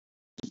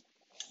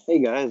Hey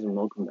guys, and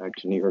welcome back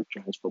to New York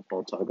Giants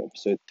Football Talk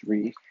episode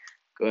 3,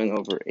 going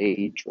over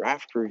a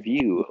draft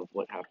review of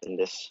what happened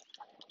this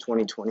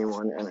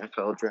 2021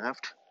 NFL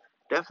draft.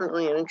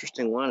 Definitely an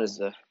interesting one as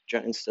the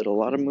Giants did a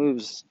lot of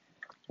moves,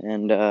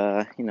 and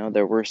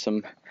there were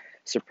some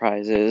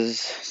surprises,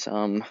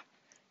 some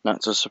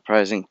not so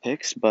surprising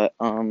picks, but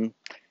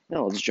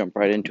let's jump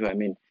right into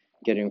it.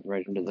 Getting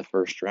right into the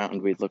first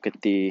round, we look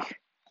at the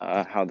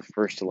how the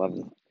first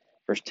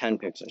 10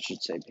 picks, I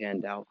should say,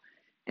 panned out,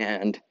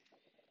 and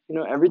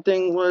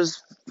everything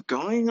was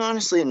going,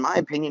 honestly, in my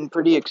opinion,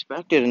 pretty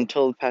expected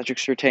until the Patrick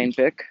Surtain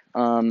pick.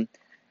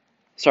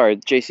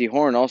 J.C.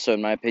 Horn also,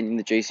 in my opinion,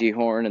 the J.C.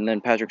 Horn and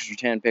then Patrick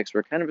Surtain picks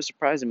were kind of a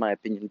surprise in my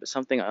opinion, but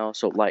something I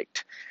also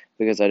liked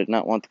because I did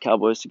not want the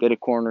Cowboys to get a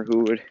corner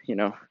who would,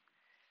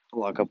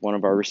 lock up one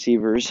of our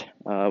receivers,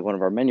 one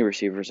of our many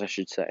receivers, I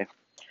should say.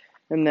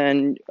 And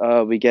then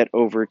we get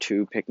over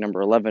to pick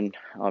number 11,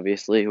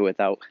 obviously,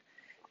 without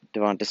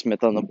Devonta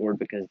Smith on the board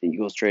because the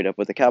Eagles trade up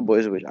with the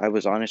Cowboys, which I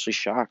was honestly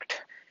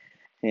shocked.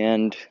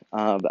 And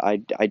I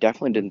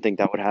definitely didn't think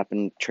that would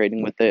happen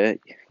trading with the,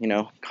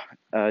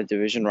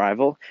 division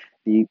rival.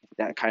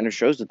 That kind of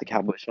shows that the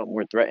Cowboys felt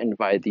more threatened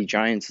by the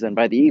Giants than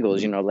by the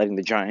Eagles, letting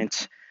the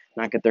Giants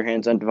not get their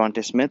hands on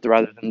Devonta Smith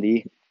rather than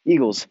the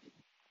Eagles.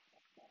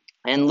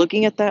 And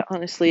looking at that,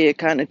 honestly, it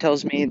kind of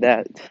tells me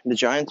that the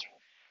Giants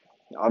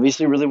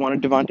obviously really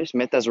wanted Devonta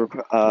Smith, as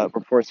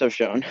reports have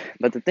shown.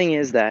 But the thing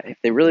is that if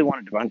they really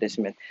wanted Devonta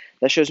Smith,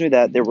 that shows me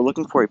that they were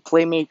looking for a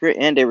playmaker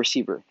and a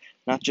receiver,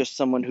 not just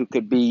someone who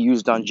could be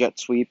used on jet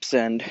sweeps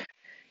and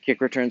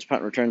kick returns,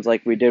 punt returns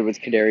like we did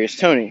with Kadarius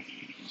Toney.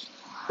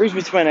 Brings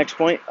me to my next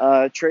point.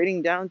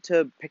 Trading down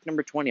to pick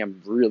number 20,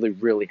 I'm really,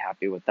 really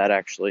happy with that,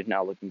 actually.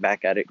 Now looking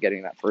back at it,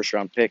 getting that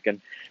first-round pick and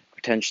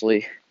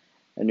potentially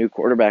a new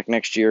quarterback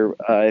next year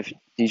if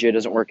DJ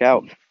doesn't work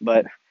out.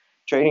 But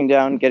trading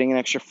down, getting an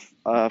extra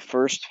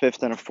first,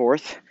 fifth, and a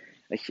fourth,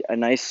 a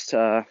nice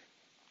haul,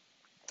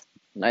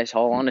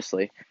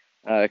 honestly,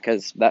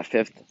 because that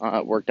fifth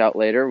worked out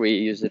later. We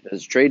used it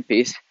as a trade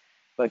piece.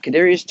 But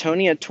Kadarius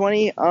Toney at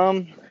 20,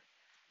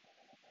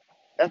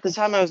 at the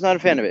time I was not a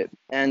fan of it,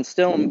 and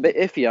still I'm a bit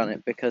iffy on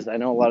it because I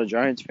know a lot of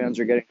Giants fans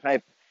are getting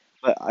hype.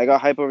 But I got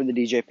hype over the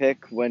DJ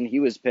pick when he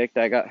was picked.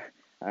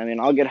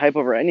 I'll get hype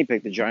over any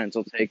pick the Giants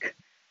will take.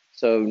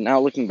 So now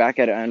looking back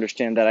at it, I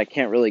understand that I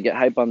can't really get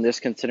hype on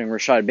this considering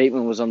Rashad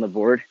Bateman was on the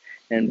board,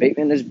 and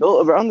Bateman is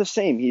built around the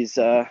same.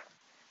 I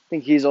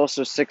think he's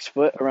also 6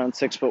 foot, around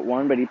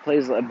 6'1", but he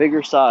plays a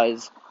bigger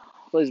size,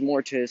 plays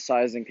more to his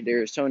size than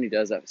Kadarius Toney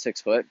does at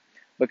 6 foot.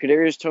 But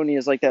Kadarius Toney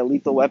is like that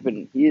lethal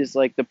weapon. He is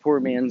like the poor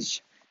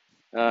man's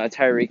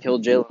Tyreek Hill,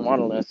 Jalen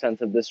Waddle in a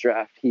sense of this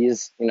draft. He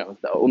is, the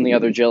only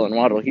other Jalen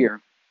Waddle here.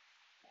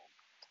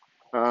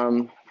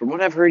 From what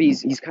I've heard,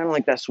 he's kind of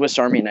like that Swiss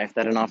Army knife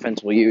that an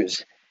offense will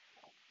use.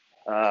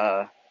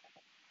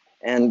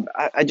 And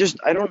I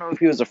don't know if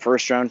he was a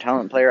first-round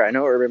talent player. I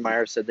know Urban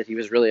Meyer said that he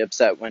was really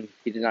upset when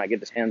he did not get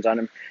his hands on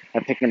him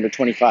at pick number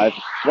 25.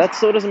 That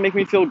still doesn't make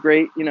me feel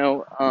great,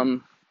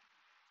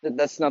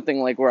 That's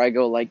nothing like where I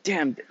go like,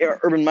 damn,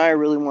 Urban Meyer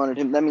really wanted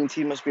him. That means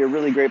he must be a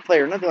really great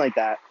player. Nothing like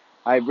that.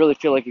 I really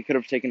feel like he could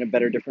have taken a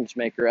better difference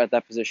maker at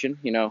that position.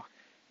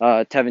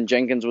 Tevin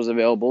Jenkins was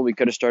available. We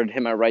could have started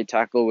him at right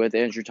tackle with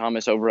Andrew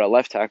Thomas over at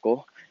left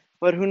tackle.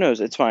 But who knows?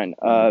 It's fine.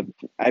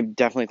 I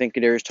definitely think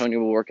Kadarius Toney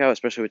will work out,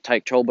 especially with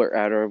Tyke Tolbert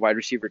at our wide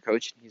receiver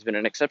coach. He's been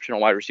an exceptional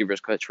wide receivers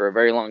coach for a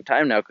very long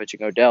time now,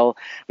 coaching Odell,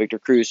 Victor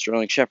Cruz,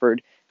 Sterling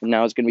Shepard, and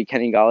now it's going to be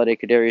Kenny Golladay,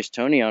 Kadarius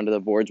Toney onto the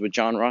boards with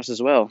John Ross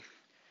as well.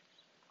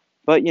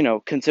 But,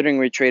 considering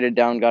we traded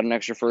down, got an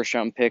extra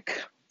first-round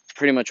pick,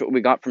 pretty much what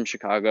we got from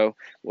Chicago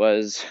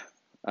was,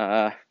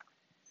 I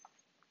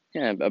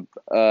guess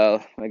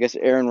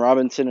Aaron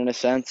Robinson in a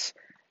sense,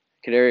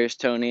 Kadarius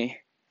Toney,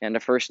 and a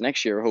first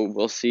next year who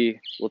we'll see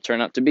will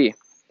turn out to be.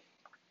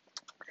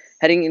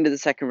 Heading into the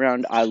second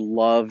round, I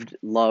loved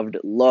the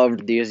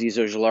Azeez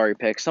Ojulari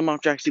pick. Some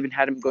mock drafts even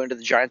had him going to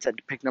the Giants at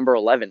pick number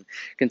 11,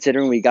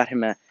 considering we got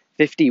him at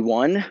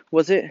 51,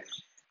 was it?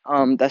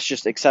 That's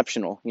just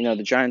exceptional.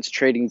 The Giants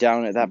trading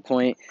down at that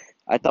point,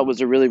 I thought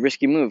was a really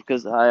risky move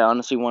because I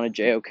honestly wanted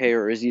JOK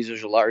or Azeez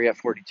Ojulari at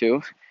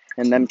 42,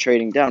 and them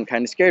trading down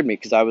kind of scared me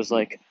because I was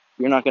like,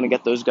 you're not going to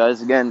get those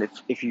guys again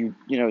if you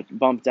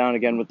bump down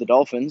again with the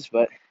Dolphins.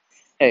 But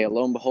hey,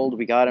 lo and behold,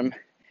 we got him,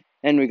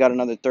 and we got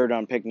another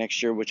third-round pick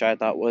next year, which I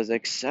thought was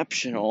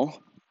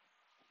exceptional.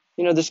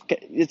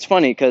 It's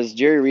funny because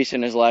Jerry Reese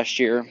in his last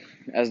year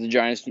as the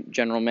Giants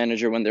general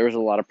manager, when there was a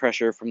lot of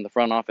pressure from the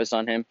front office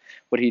on him,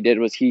 what he did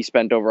was he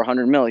spent over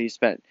 $100 million. He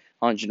spent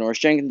on Janoris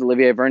Jenkins,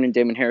 Olivier Vernon,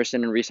 Damon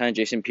Harrison, and re-signed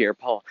Jason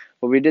Pierre-Paul.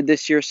 What we did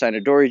this year, signed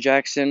Adoree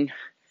Jackson,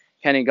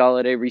 Kenny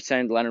Golladay,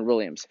 re-signed Leonard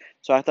Williams.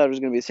 So I thought it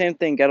was going to be the same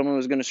thing. Gettleman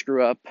was going to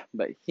screw up,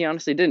 but he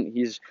honestly didn't.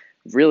 He's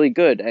really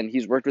good, and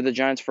he's worked with the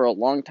Giants for a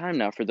long time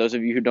now. For those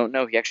of you who don't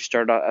know, he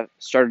actually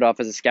started off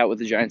as a scout with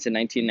the Giants in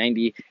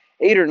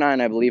 1998 or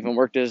 9, I believe, and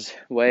worked his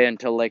way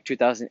until like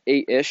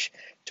 2008-ish,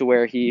 to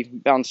where he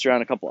bounced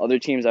around a couple other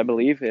teams, I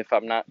believe, if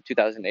I'm not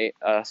 2008.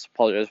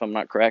 Apologize if I'm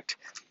not correct.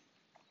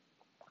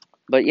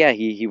 But yeah,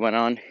 he went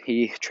on.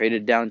 He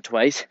traded down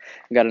twice,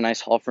 got a nice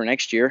haul for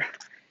next year.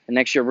 And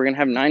next year we're gonna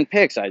have 9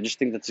 picks. I just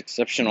think that's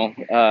exceptional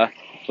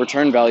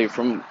return value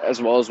from as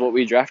well as what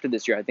we drafted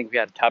this year. I think we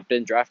had a top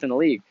 10 draft in the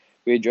league.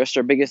 We addressed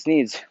our biggest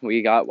needs.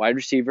 We got wide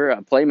receiver,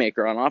 a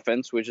playmaker on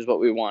offense, which is what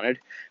we wanted.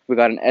 We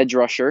got an edge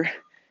rusher.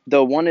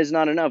 Though one is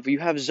not enough. You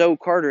have Zoe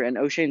Carter and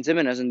O'Shane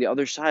Ximines on the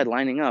other side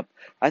lining up.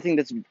 I think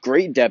that's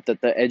great depth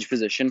at the edge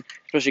position,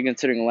 especially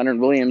considering Leonard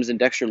Williams and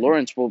Dexter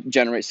Lawrence will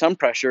generate some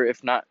pressure,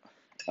 if not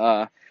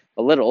a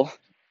little.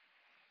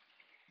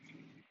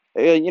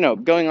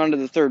 Going on to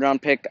the 3rd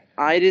round pick,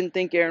 I didn't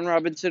think Aaron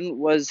Robinson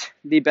was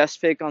the best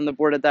pick on the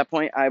board at that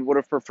point. I would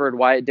have preferred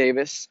Wyatt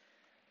Davis.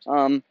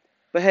 But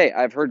hey,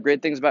 I've heard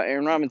great things about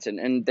Aaron Robinson,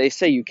 and they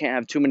say you can't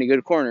have too many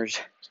good corners.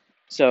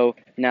 So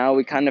now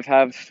we kind of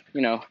have,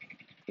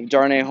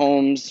 Darnay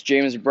Holmes,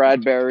 James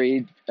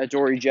Bradbury,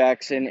 Adoree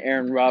Jackson,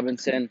 Aaron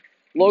Robinson,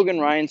 Logan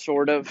Ryan,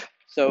 sort of.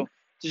 So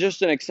it's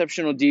just an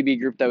exceptional DB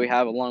group that we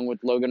have, along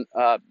with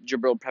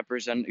Jabril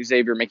Peppers and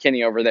Xavier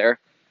McKinney over there.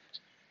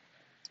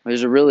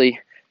 There's a really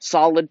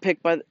solid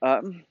pick by,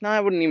 no, I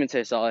wouldn't even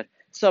say solid,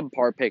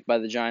 subpar pick by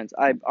the Giants.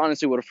 I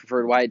honestly would have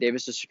preferred Wyatt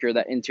Davis to secure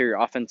that interior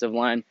offensive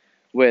line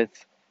with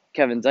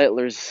Kevin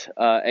Zeitler's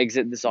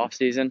exit this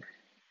offseason.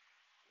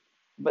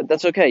 But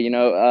that's okay.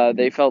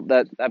 They felt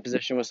that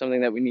position was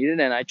something that we needed,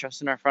 and I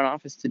trust in our front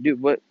office to do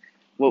what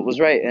was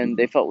right, and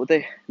they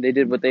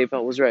did what they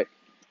felt was right.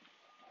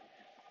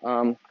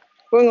 Going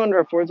on to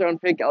our 4th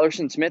round pick,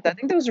 Elerson Smith, I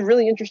think that was a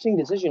really interesting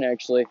decision,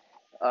 actually.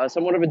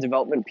 Somewhat of a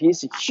development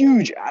piece, a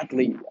huge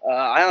athlete.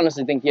 I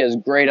honestly think he has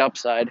great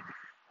upside,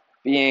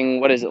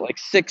 being, like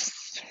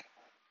 6'4",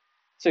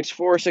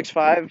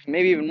 6'5",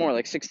 maybe even more,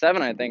 like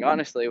 6'7", I think,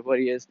 honestly, of what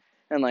he is,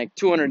 and like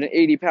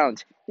 280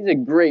 pounds. He's a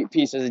great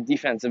piece as a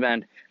defensive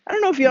end. I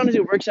don't know if he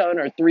honestly works out in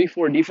our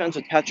 3-4 defense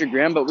with Patrick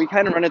Graham, but we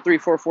kind of run a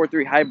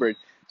 3-4-4-3 hybrid.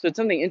 So it's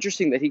something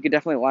interesting that he could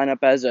definitely line up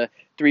as a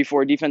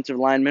 3-4 defensive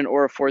lineman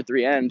or a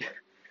 4-3 end.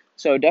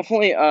 So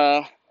definitely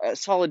a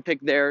solid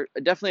pick there.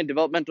 Definitely a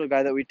developmental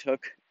guy that we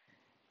took,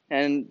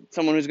 and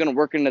someone who's going to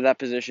work into that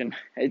position.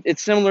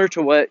 It's similar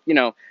to what,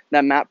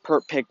 that Matt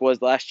Peart pick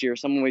was last year,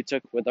 someone we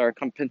took with our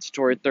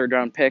compensatory 3rd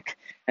round pick,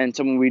 and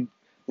someone we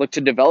look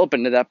to develop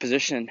into that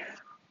position.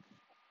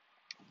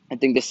 I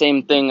think the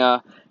same thing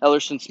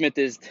Elerson Smith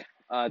is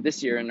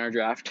this year in our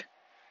draft.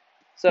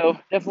 So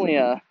definitely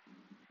a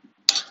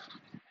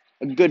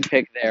good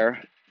pick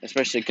there,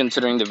 especially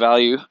considering the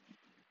value.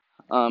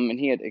 And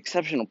he had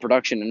exceptional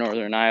production in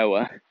Northern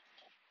Iowa.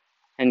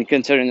 And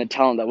considering the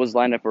talent that was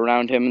lined up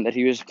around him and that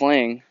he was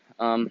playing,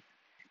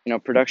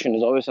 production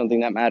is always something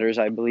that matters,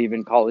 I believe,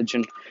 in college,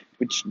 and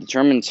which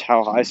determines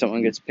how high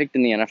someone gets picked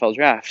in the NFL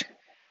draft.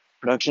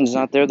 Production's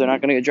not there, they're not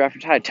going to get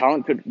drafted high.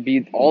 Talent could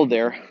be all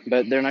there,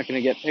 but they're not going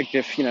to get picked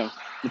if, the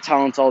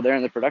talent's all there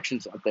and the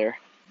production's not there.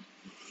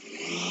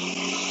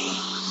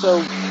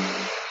 So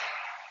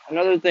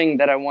another thing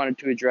that I wanted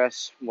to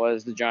address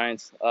was the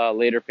Giants'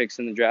 later picks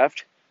in the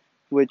draft,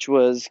 which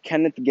was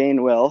Kenneth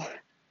Gainwell,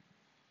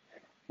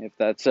 if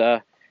that's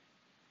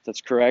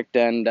correct.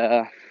 And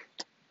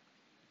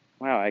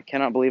wow, I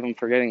cannot believe I'm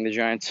forgetting the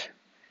Giants'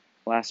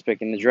 last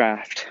pick in the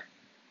draft.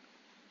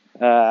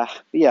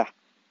 Yeah,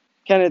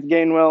 Kenneth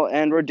Gainwell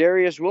and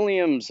Rodarius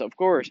Williams, of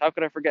course. How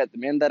could I forget? The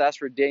man that asked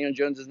for Daniel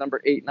Jones' number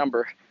 8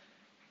 number.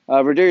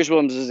 Rodarius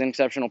Williams is an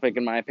exceptional pick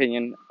in my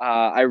opinion.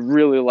 I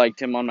really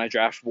liked him on my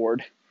draft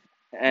board,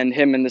 and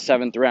him in the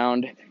 7th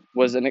round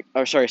was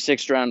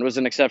 6th round was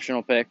an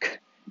exceptional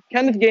pick.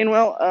 Kenneth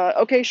Gainwell,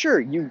 okay, sure,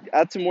 you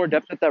add some more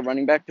depth at that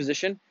running back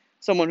position.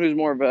 Someone who's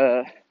more of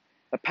a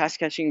pass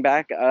catching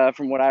back,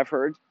 from what I've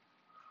heard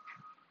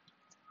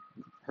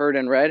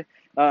and read.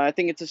 I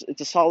think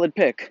it's a solid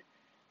pick.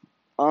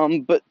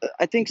 But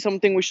I think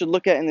something we should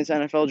look at in this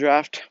NFL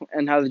draft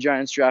and how the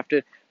Giants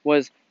drafted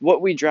was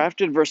what we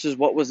drafted versus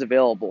what was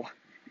available.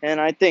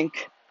 And I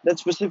think that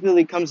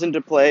specifically comes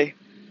into play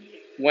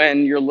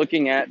when you're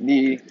looking at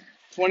the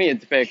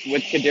 20th pick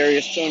with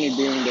Kadarius Toney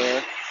being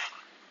there,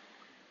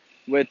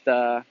 with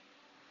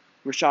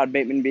Rashad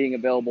Bateman being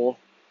available,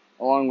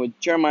 along with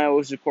Jeremiah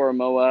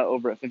Owusu-Koramoah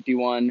over at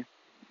 51,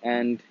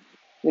 and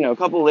a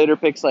couple later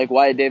picks like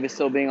Wyatt Davis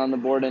still being on the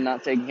board and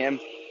not taking him.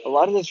 A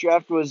lot of this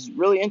draft was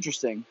really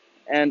interesting,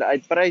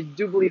 but I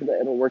do believe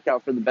that it'll work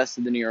out for the best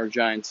of the New York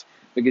Giants,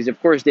 because of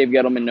course Dave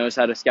Gettleman knows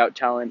how to scout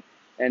talent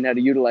and how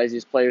to utilize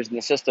these players in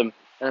the system,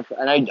 and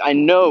I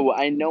know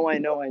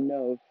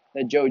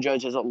that Joe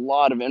Judge has a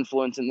lot of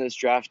influence in this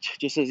draft,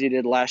 just as he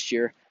did last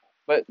year.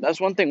 But that's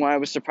one thing why I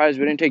was surprised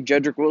we didn't take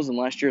Jedrick Wills in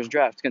last year's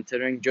draft,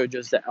 considering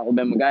JoJo's the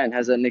Alabama guy and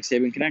has that Nick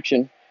Saban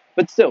connection.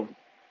 But still,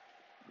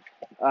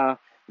 got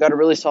a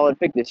really solid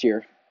pick this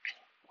year.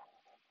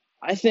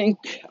 I think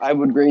I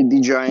would grade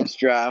the Giants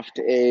draft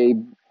a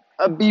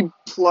B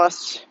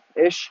plus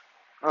ish.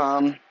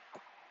 I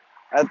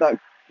thought,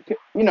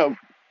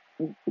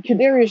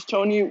 Kadarius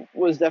Toney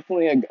was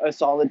definitely a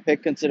solid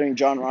pick, considering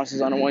John Ross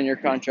is on a 1-year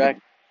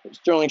contract.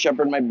 Sterling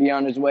Shepard might be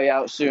on his way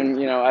out soon.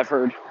 I've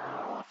heard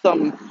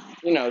some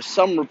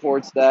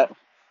reports that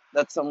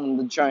that's someone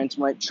the Giants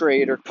might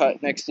trade or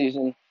cut next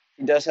season.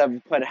 He does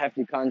have quite a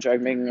hefty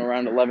contract, making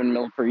around 11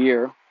 mil per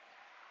year.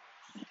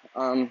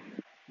 But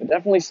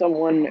definitely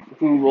someone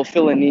who will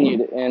fill a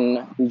need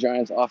in the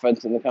Giants'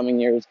 offense in the coming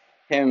years.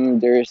 Him,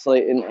 Darius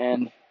Slayton,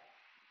 and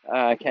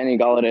Kenny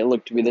Golladay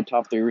look to be the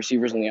top 3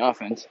 receivers in the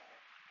offense.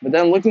 But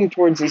then looking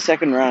towards the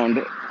second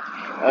round,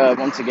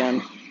 once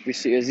again, we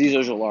see Azeez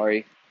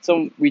Ojulari.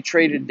 So we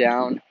traded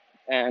down,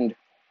 and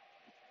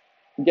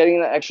getting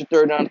that extra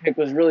third-round pick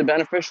was really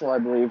beneficial, I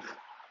believe.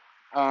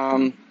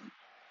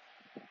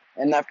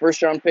 And that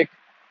first-round pick,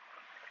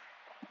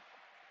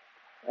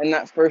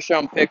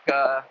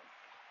 that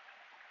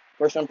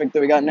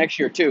we got next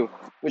year too,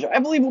 which I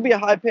believe will be a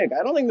high pick.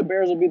 I don't think the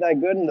Bears will be that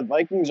good, and the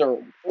Vikings are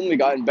only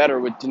gotten better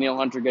with Danielle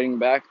Hunter getting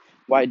back,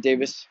 Wyatt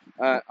Davis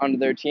onto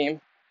their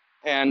team,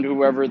 and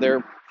whoever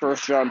their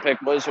first-round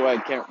pick was, who I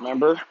can't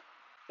remember. I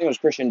think it was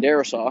Christian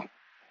Darrisaw.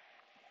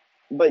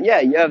 But yeah,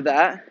 you have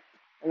that.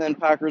 And then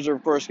Packers are,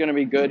 of course, going to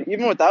be good.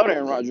 Even without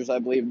Aaron Rodgers, I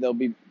believe they'll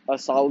be a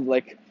solid,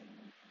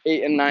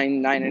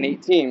 8-9,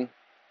 9-8 team.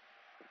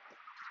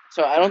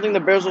 So I don't think the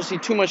Bears will see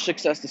too much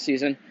success this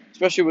season,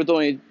 especially with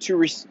only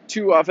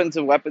two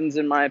offensive weapons,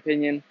 in my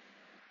opinion.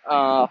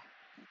 And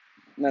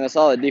then a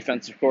solid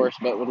defense, of course,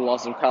 but with the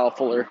loss of Kyle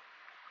Fuller,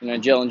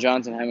 Jalen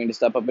Johnson having to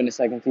step up in his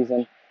second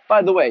season.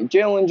 By the way,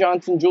 Jalen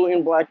Johnson,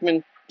 Julian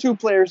Blackmon, 2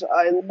 players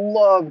I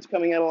loved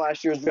coming out of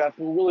last year's draft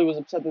and really was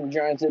upset that the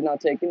Giants did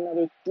not take. And now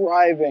they're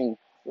thriving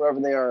wherever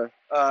they are.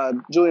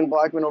 Julian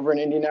Blackmon over in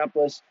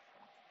Indianapolis,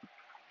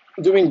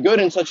 doing good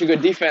in such a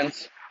good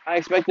defense. I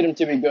expected him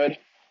to be good,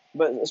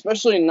 but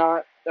especially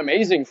not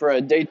amazing for a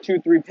day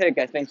 2-3 pick,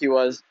 I think he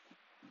was.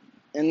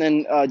 And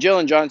then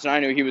Jalen Johnson, I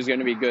knew he was going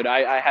to be good.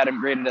 I had him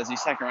graded as a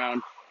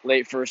second-round,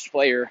 late first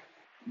player,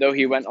 though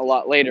he went a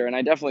lot later. And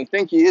I definitely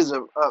think he is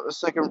a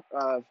second,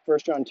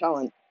 first-round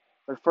talent,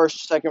 or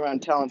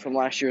second-round talent from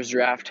last year's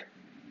draft.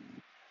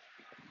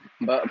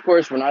 But, of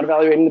course, we're not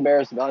evaluating the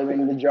Bears,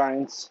 evaluating the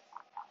Giants.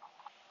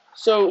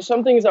 So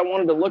some things I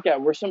wanted to look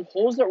at were some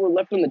holes that were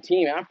left on the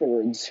team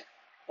afterwards.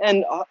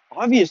 And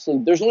obviously,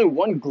 there's only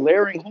one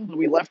glaring hole that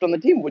we left on the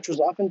team, which was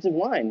offensive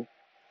line.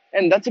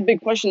 And that's a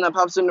big question that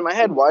pops into my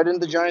head. Why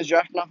didn't the Giants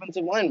draft an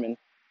offensive lineman?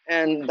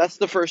 And that's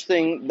the first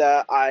thing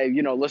that I,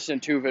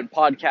 listened to in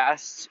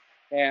podcasts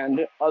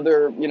and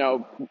other,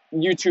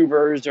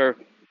 YouTubers or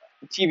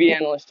TV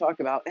analysts talk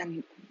about.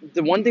 And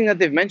the one thing that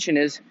they've mentioned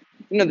is,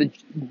 the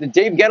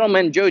Dave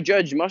Gettleman, Joe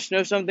Judge must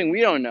know something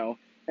we don't know.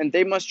 And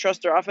they must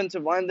trust their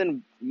offensive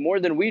line more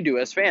than we do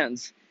as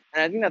fans.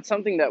 And I think that's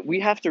something that we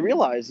have to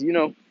realize.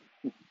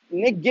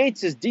 Nick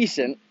Gates is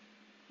decent.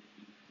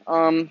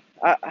 I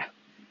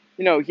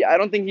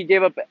don't think he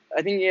gave up.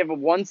 I think he gave up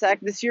 1 sack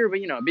this year. But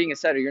being a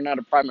setter, you're not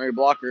a primary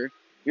blocker.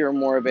 You're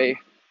more of a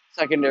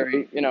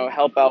secondary.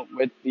 Help out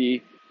with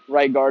the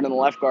right guard and the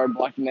left guard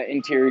blocking that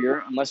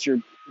interior, unless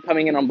you're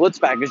coming in on blitz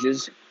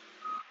packages.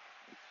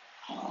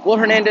 Will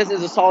Hernandez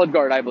is a solid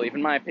guard, I believe,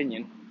 in my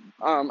opinion.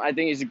 I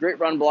think he's a great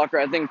run blocker.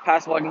 I think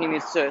pass blocking he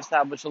needs to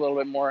establish a little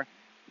bit more.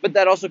 But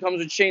that also comes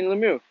with Shane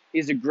Lemieux.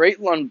 He's a great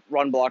run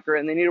blocker,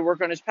 and they need to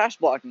work on his pass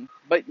blocking.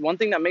 But one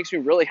thing that makes me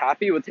really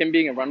happy with him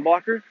being a run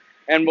blocker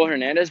and Will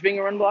Hernandez being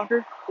a run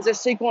blocker is that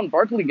Saquon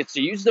Barkley gets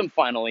to use them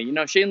finally.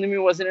 Shane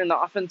Lemieux wasn't in the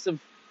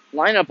offensive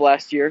lineup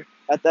last year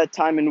at that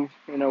time in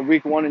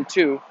week 1 and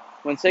 2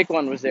 when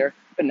Saquon was there.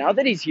 But now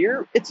that he's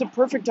here, it's a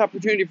perfect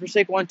opportunity for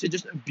Saquon to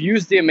just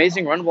abuse the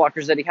amazing run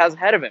blockers that he has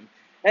ahead of him.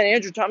 And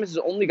Andrew Thomas has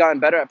only gotten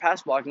better at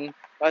pass blocking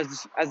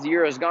as the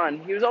year has gone.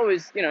 He was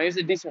always, he was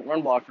a decent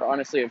run blocker,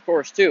 honestly, of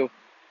course, too.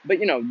 But,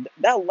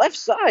 that left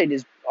side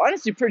is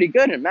honestly pretty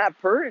good. And Matt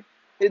Pert,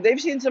 they've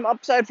seen some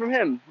upside from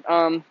him.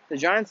 The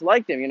Giants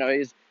liked him.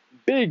 He's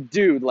big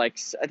dude. I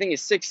think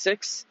he's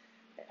 6'6",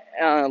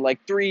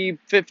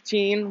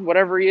 315,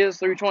 whatever he is,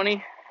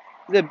 320.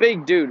 He's a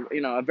big dude,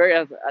 a very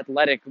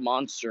athletic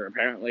monster,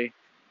 apparently.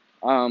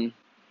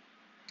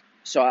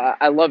 So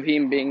I love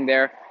him being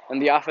there.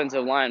 And the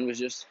offensive line was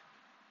just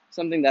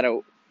something that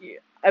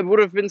I would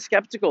have been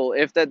skeptical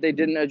if that they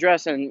didn't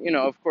address. And,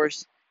 of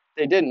course,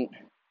 they didn't.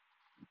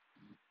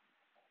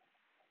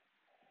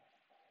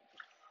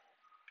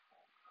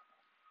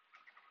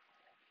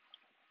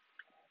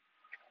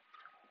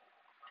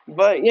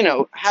 But,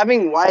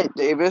 having Wyatt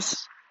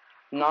Davis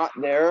not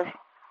there,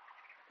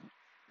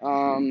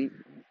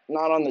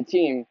 not on the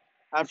team,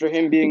 after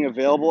him being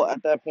available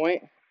at that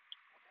point,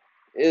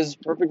 is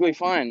perfectly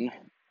fine,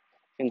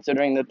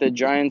 considering that the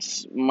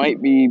Giants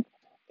might be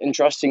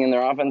entrusting in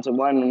their offensive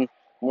linemen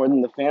more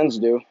than the fans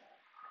do.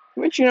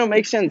 Which,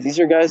 makes sense. These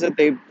are guys that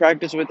they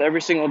practice with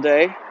every single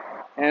day,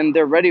 and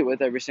they're ready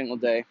with every single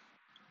day.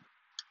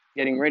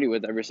 Getting ready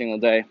with every single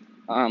day.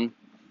 I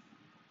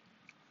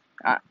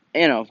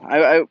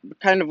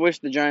kind of wish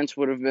the Giants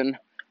would have been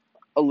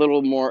a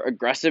little more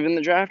aggressive in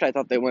the draft. I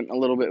thought they went a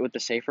little bit with the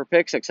safer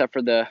picks, except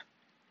for the,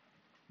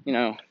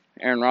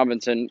 Aaron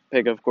Robinson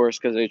pick, of course,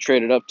 because they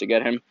traded up to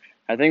get him.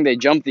 I think they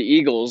jumped the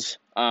Eagles,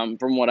 from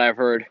what I've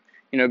heard,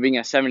 being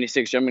at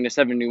 76, jumping to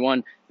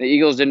 71. The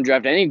Eagles didn't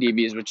draft any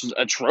DBs, which is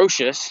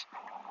atrocious.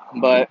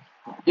 But,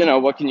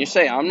 what can you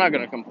say? I'm not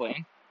going to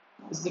complain.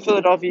 This is the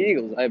Philadelphia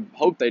Eagles. I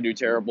hope they do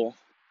terrible.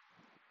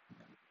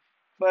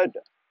 But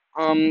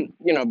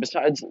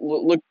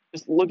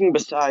looking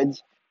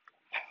besides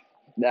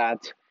that,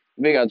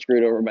 we got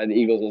screwed over by the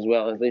Eagles as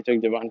well as they took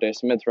Devontae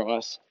Smith from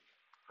us.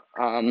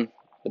 But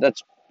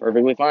that's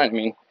perfectly fine. I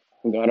mean,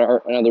 we got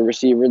another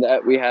receiver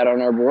that we had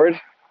on our board.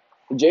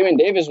 Jamin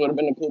Davis would have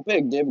been a cool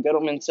pick. David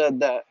Gettleman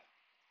said that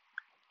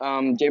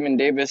Jamin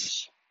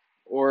Davis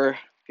or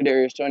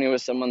Kadarius Toney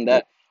was someone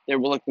that they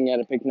were looking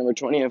at pick number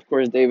 20. Of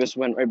course, Davis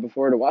went right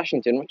before to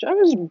Washington, which I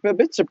was a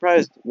bit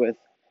surprised with.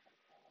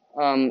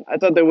 I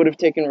thought they would have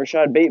taken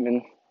Rashad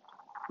Bateman,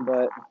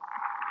 but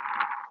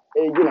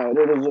it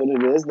is what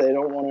it is. They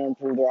don't want to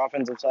improve their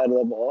offensive side of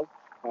the ball.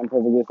 I'm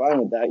perfectly fine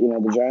with that.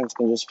 The Giants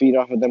can just feed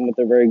off of them with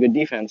their very good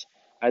defense.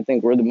 I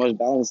think we're the most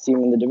balanced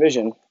team in the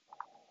division.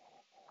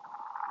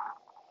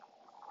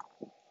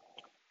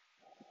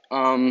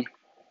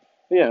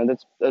 Yeah,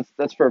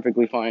 that's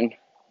perfectly fine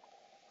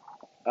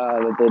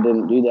that they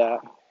didn't do that.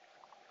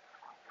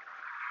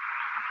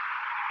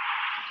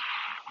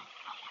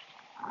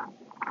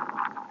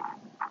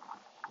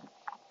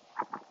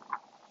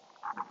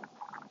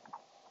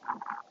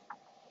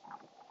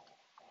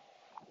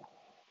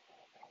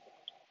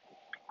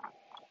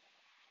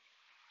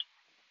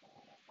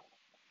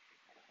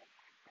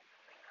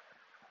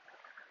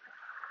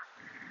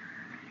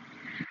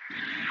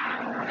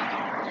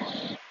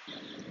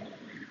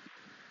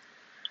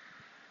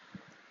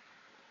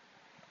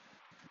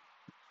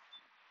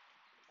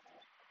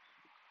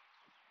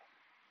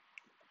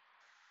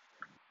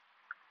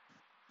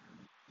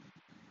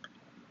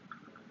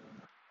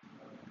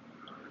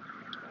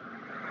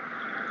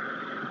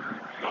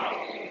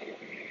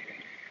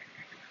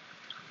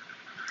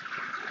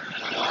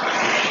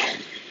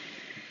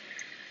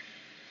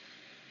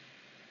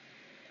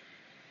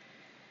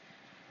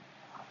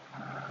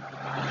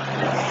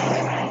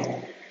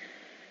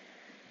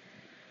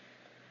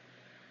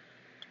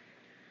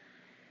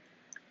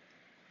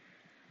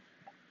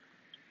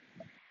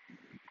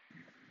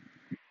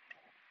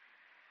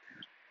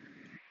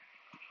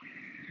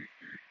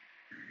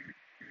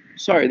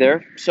 Sorry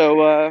there.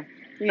 So,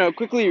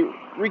 quickly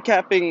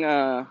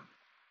recapping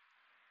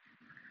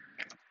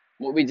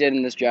what we did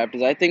in this draft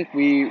is I think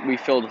we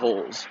filled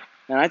holes.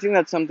 And I think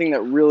that's something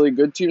that really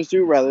good teams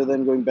do rather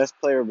than going best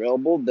player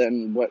available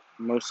than what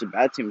most of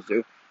bad teams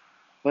do.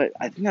 But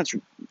I think that's,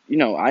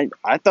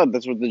 I thought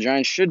that's what the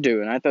Giants should do.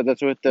 And I thought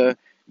that's what the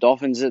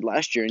Dolphins did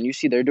last year. And you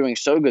see they're doing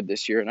so good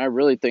this year. And I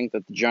really think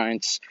that the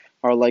Giants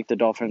are like the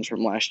Dolphins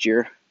from last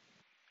year.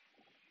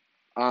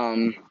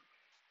 Um,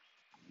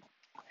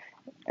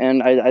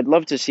 and I'd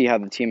love to see how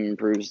the team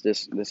improves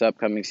this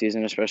upcoming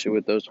season, especially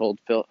with those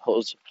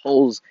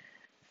holes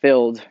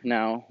filled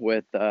now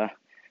with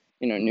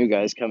new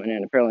guys coming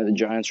in. Apparently, the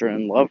Giants are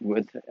in love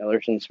with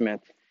Ellerson Smith.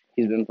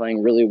 He's been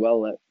playing really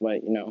well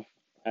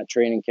at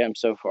training camp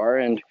so far,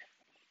 and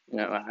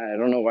I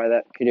don't know why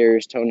that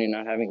Kadarius Toney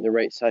not having the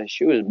right size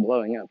shoe is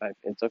blowing up.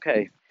 It's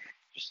okay,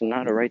 just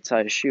not a right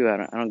size shoe.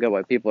 I don't get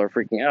why people are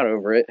freaking out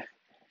over it.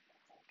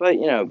 But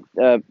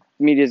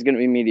media is going to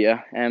be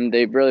media, and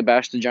they really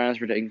bashed the Giants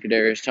for taking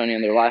Kadarius Toney,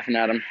 and they're laughing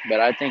at him. But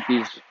I think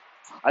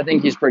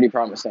he's pretty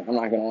promising. I'm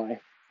not going to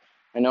lie.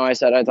 I know I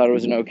said I thought it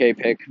was an okay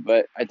pick,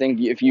 but I think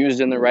if used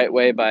in the right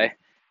way by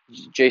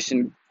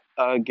Jason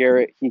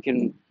Garrett, he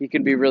can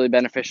be really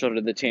beneficial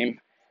to the team.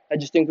 I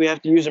just think we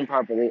have to use him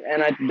properly,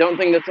 and I don't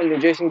think that's something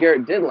Jason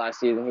Garrett did last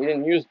season. He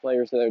didn't use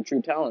players to their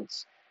true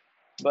talents,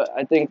 but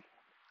I think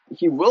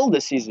he will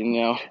this season.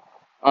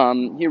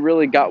 He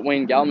really got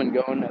Wayne Gallman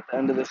going at the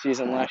end of the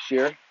season last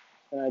year,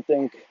 and I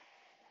think.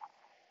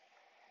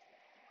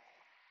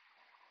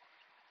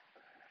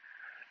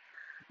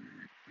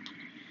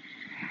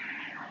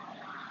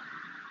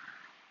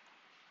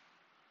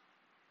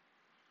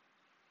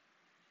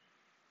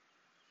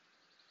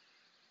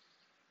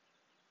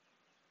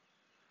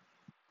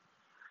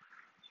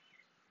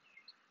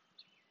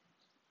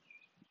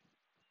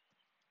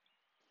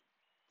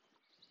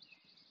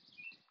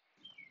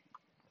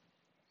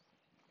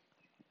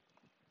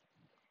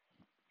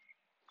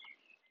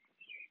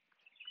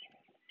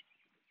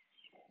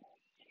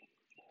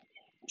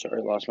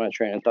 Sorry, lost my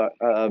train of thought.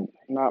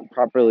 Not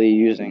properly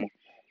using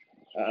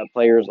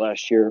players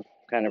last year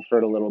kind of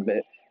hurt a little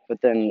bit.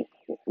 But then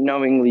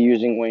knowingly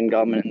using Wayne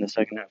Gallman in the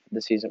second half of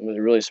the season was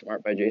really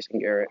smart by Jason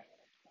Garrett.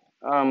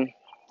 And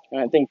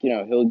I think,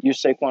 he'll use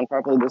Saquon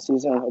properly this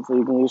season, and hopefully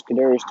he can use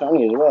Kadarius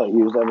Toney as well. He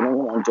used Evan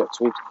Ingram on jet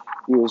sweeps.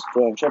 He used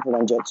Jordan Shepard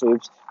on jet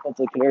sweeps.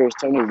 Hopefully Kadarius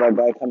Toney is that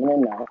guy coming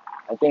in now.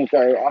 I think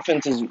our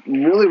offense is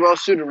really well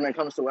suited when it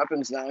comes to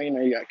weapons now.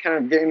 You got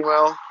Kenneth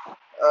Gainwell,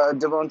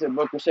 Devontae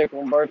Booker,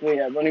 Saquon Barkley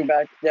at running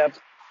back depth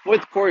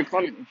with Corey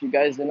Clement, if you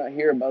guys did not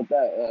hear about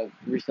that,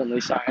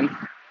 recently signed.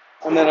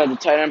 And then at the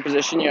tight end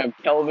position, you have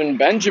Kelvin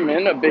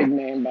Benjamin, a big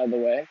name, by the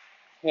way.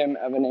 Him,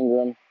 Evan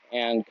Ingram,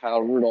 and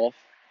Kyle Rudolph.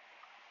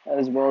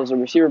 As well as the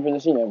receiver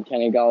position, you have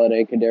Kenny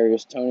Golladay,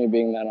 Kadarius Toney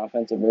being that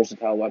offensive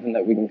versatile weapon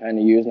that we can kind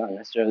of use, not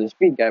necessarily the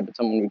speed guy, but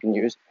someone we can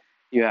use.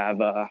 You have,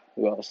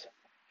 who else?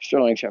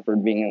 Sterling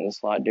Shepard being in the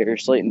slot,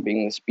 Darius Slayton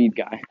being the speed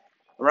guy.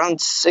 Around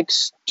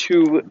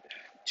 6'2",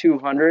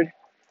 200,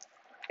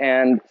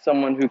 and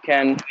someone who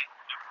can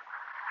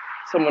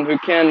someone who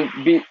can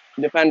beat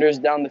defenders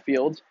down the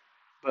field,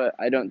 but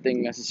I don't think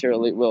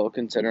necessarily will,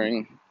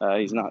 considering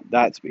he's not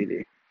that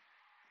speedy.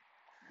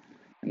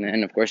 And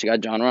then, of course, you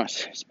got John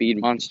Ross, speed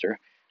monster,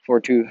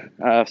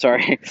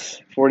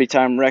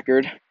 40-time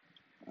record.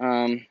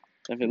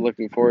 Definitely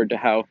looking forward to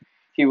how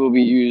he will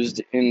be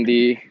used in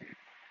the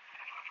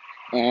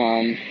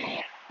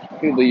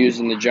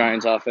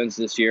Giants offense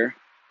this year.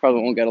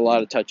 Probably won't get a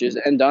lot of touches.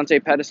 And Dante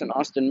Pettis and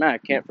Austin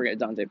Mack. Can't forget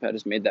Dante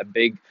Pettis made that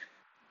big,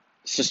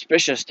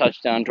 suspicious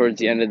touchdown towards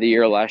the end of the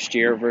year last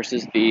year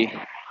versus the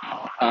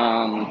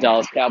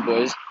Dallas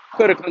Cowboys.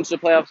 Could have clinched a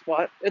playoff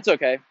spot. It's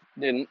okay.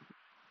 Didn't.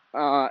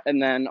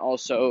 And then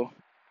also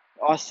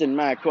Austin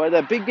Mack, who had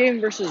that big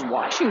game versus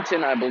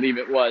Washington, I believe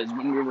it was,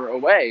 when we were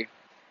away.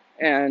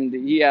 And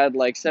he had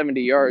like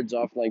 70 yards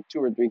off like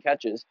 2 or 3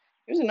 catches.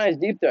 He was a nice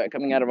deep threat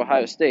coming out of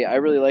Ohio State. I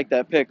really like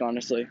that pick,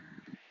 honestly.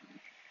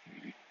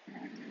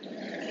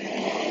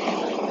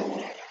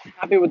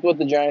 Happy with what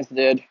the Giants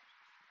did.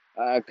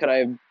 Could I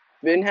have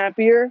been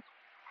happier?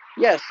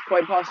 Yes,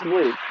 quite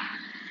possibly.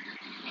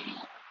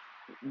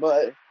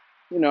 But,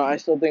 I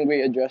still think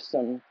we addressed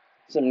some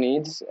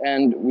needs,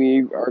 and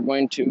we're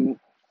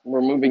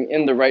moving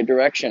in the right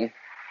direction.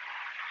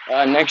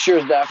 Next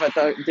year's draft, I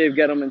thought Dave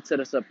Gettleman set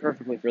us up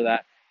perfectly for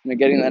that.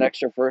 Getting that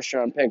extra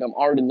first-round pick, I'm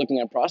already looking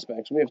at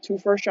prospects. We have 2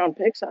 first-round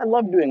picks. I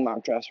love doing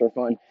mock drafts for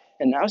fun.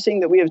 And now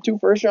seeing that we have 2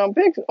 first-round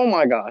picks, oh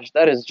my gosh,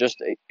 that is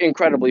just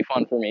incredibly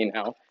fun for me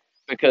now.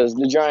 Because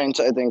the Giants,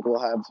 I think, will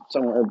have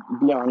somewhere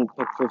beyond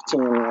pick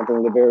 15, and I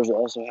think the Bears will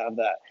also have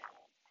that.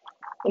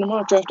 In the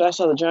mock draft, I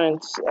saw the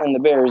Giants and the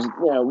Bears,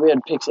 we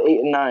had picks 8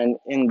 and 9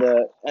 in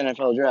the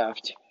NFL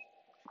draft.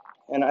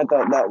 And I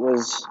thought that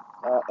was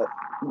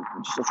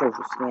just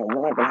atrocious. We're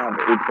not going to have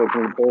the 8th pick,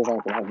 and the Bears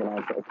aren't going to have the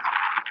 9th pick.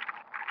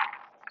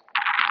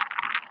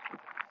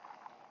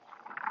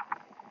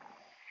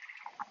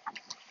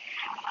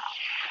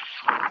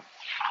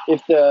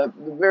 If the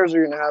Bears are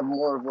going to have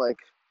more of like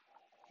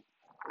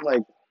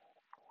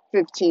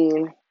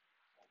 15,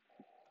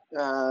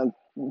 10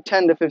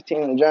 to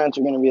 15, the Giants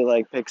are going to be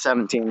like pick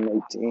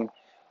 17, 18,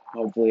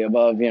 hopefully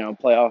above,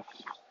 playoffs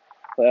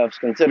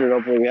considered.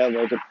 Hopefully we have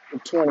like a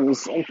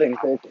 20-something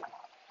pick.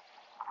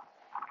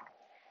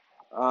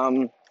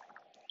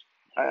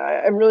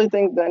 I really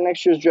think that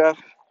next year's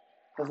draft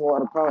has a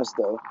lot of promise,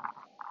 though,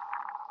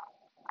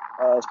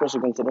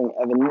 especially considering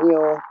Evan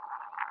Neal,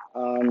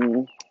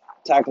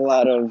 tackle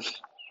out of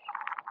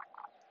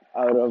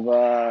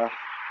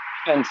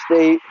Penn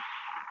State.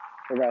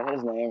 Forgot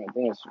his name. I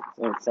think it's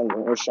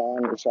something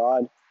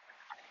Rashad.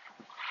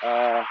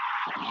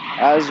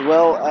 As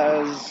well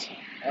as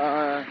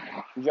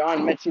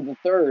John Mechie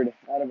III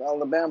out of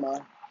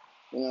Alabama.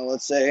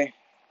 Let's say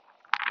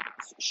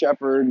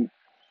Shepard,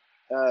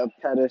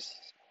 Pettis,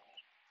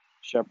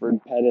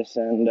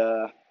 and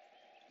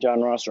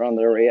John Ross are on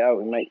their way out.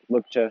 We might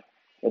look to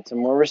get some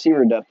more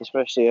receiver depth,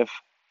 especially if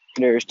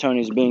Kadarius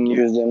Toney is being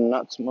used in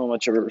not so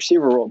much of a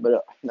receiver role,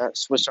 but that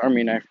Swiss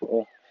Army knife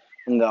role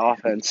in the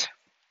offense.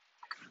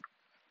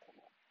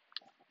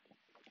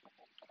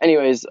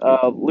 Anyways,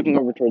 looking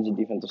over towards the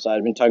defensive side,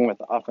 I've been talking about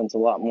the offense a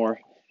lot more.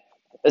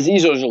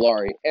 Azeez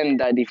Ojulari and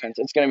that defense,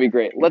 it's going to be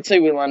great. Let's say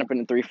we line up in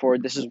a 3-4.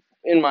 This is,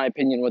 in my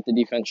opinion, what the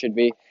defense should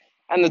be.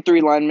 And the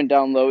 3 linemen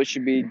down low, it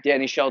should be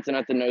Danny Shelton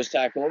at the nose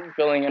tackle,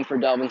 filling in for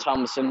Dalvin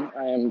Tomlinson.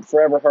 I am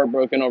forever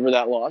heartbroken over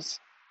that loss.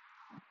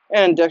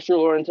 And Dexter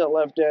Lawrence at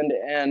left end,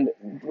 and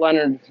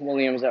Leonard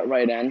Williams at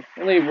right end.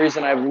 The only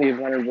reason I believe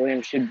Leonard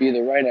Williams should be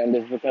the right end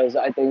is because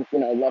I think,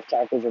 left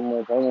tackles are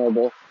more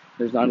vulnerable.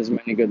 There's not as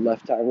many good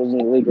left tackles in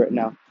the league right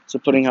now. So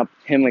putting him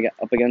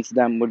up against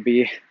them would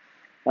be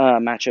a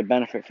matchup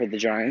benefit for the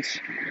Giants.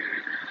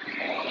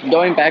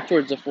 Going back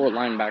towards the 4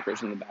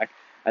 linebackers in the back,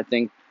 I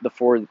think the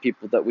 4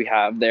 people that we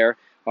have there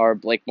are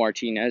Blake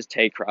Martinez,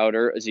 Tay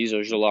Crowder, Azeez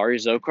Ojulari,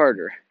 Zoe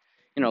Carter.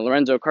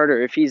 Lorenzo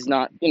Carter, if he's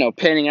not,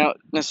 panning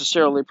out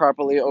necessarily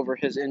properly over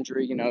his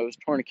injury, his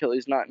torn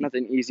Achilles,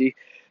 nothing easy,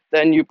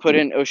 then you put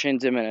in Oshane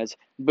Ximines.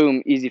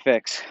 Boom, easy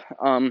fix.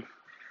 That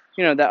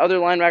other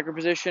linebacker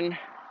position,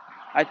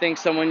 I think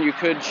someone you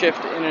could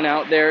shift in and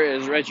out there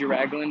is Reggie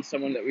Ragland,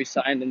 someone that we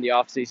signed in the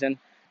offseason,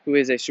 who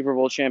is a Super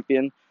Bowl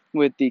champion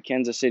with the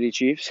Kansas City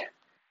Chiefs.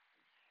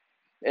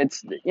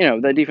 It's,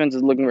 the defense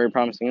is looking very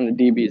promising, and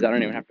the DBs, I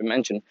don't even have to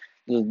mention.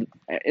 This is,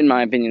 in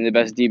my opinion, the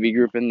best DB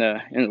group in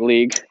the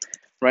league.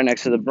 Right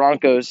next to the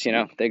Broncos,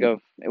 they go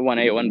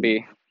 1A,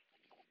 1B.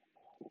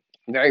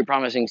 Very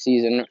promising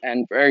season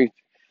and very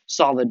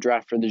solid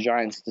draft for the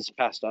Giants this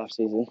past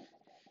offseason.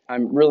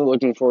 I'm really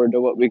looking forward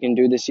to what we can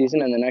do this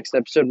season, and the next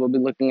episode we'll be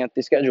looking at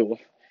the schedule.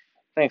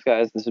 Thanks,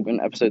 guys. This has been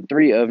episode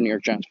 3 of New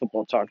York Giants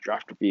Football Talk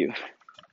Draft Review.